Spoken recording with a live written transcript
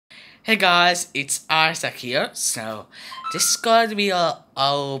Hey guys, it's Isaac here. So this is going to be a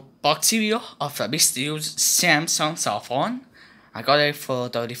box review of a misused Samsung cell phone. I got it for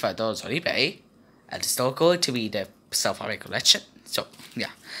 $35 on eBay, and it's still going to be the cell phone collection. So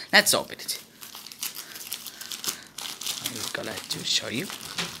yeah, let's open it. I'm gonna to show you.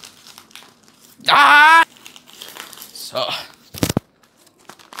 So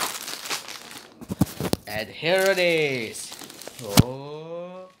and here it is.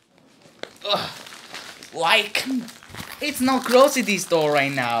 Like, it's not closing this door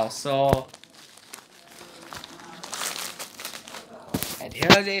right now, so. And here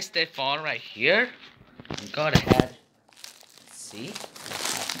it is, the phone right here. Go ahead. See?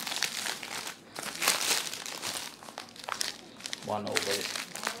 One over it.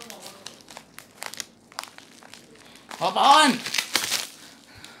 Hold on!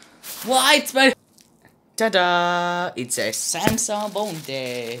 Why it's my. Ta-da! It's a Samsung phone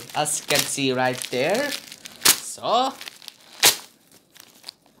there, as you can see right there. So, I'm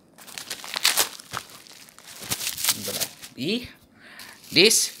gonna be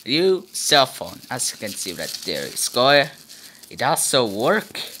this new cell phone, as you can see right there. It's going. It also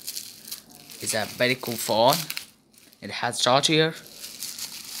work. It's a very cool phone. It has charger.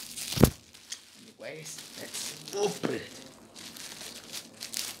 Anyways, let's open it.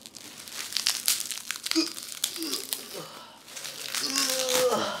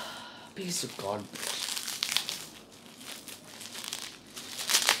 Piece of garbage.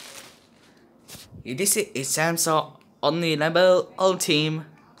 This is a Samsung only level ultimate.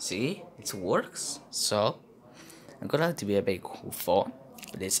 See, it works. So I'm gonna have to be a very cool phone,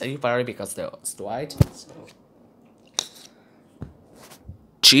 but it's a probably because it's white. So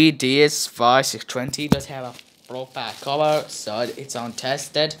GT-S5620 does have a profile cover, so it's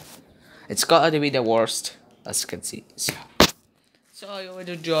untested. It's gotta be the worst, as you can see. So you will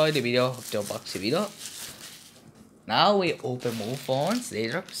enjoy the video of the unboxing video. Now we open more phones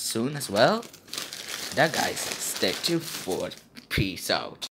later soon as well. That guys, stay tuned for peace out.